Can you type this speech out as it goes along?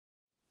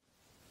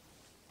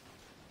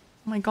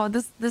Oh my god,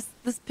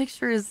 this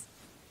picture is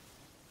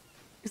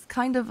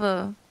kind of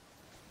a,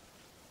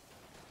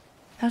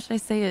 how should I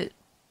say it?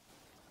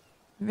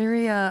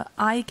 Very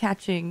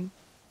eye-catching.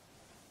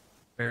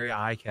 Very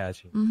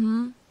eye-catching.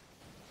 Mm-hmm.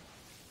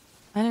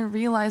 I didn't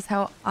realize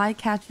how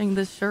eye-catching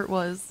this shirt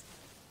was.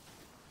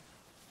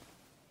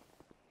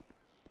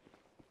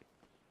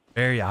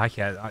 Very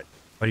eye-catching. What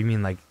do you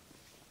mean, like,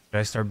 should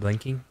I start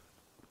blinking?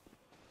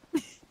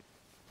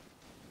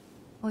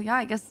 Well, yeah,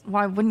 I guess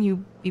why wouldn't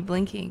you be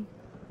blinking?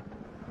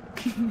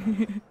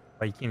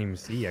 But you can't even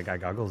see. I got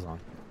goggles on.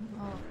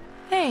 Oh.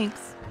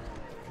 Thanks.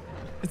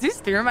 Is he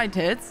staring at my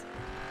tits?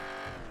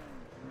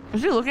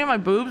 Is he looking at my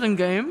boobs in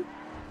game?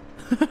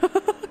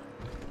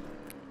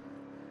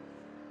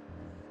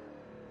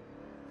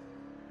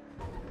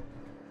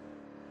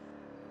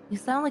 You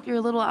sound like you're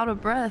a little out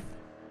of breath.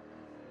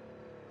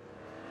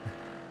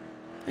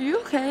 Are you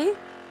okay?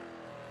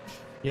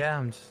 Yeah,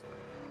 I'm just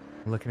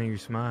looking at your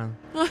smile.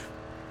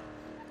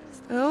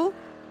 Still?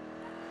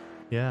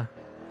 Yeah.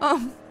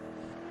 Um.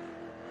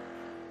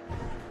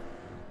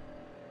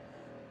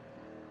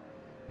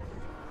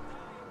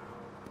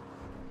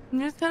 I'm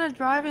just kind of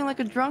driving like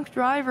a drunk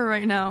driver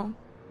right now.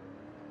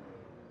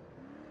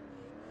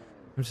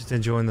 I'm just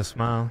enjoying the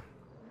smile.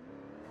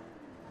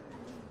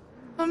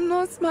 I'm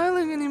not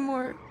smiling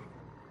anymore.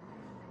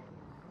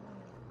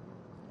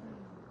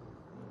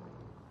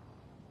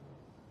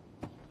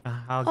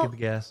 I'll Oh. give the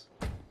gas.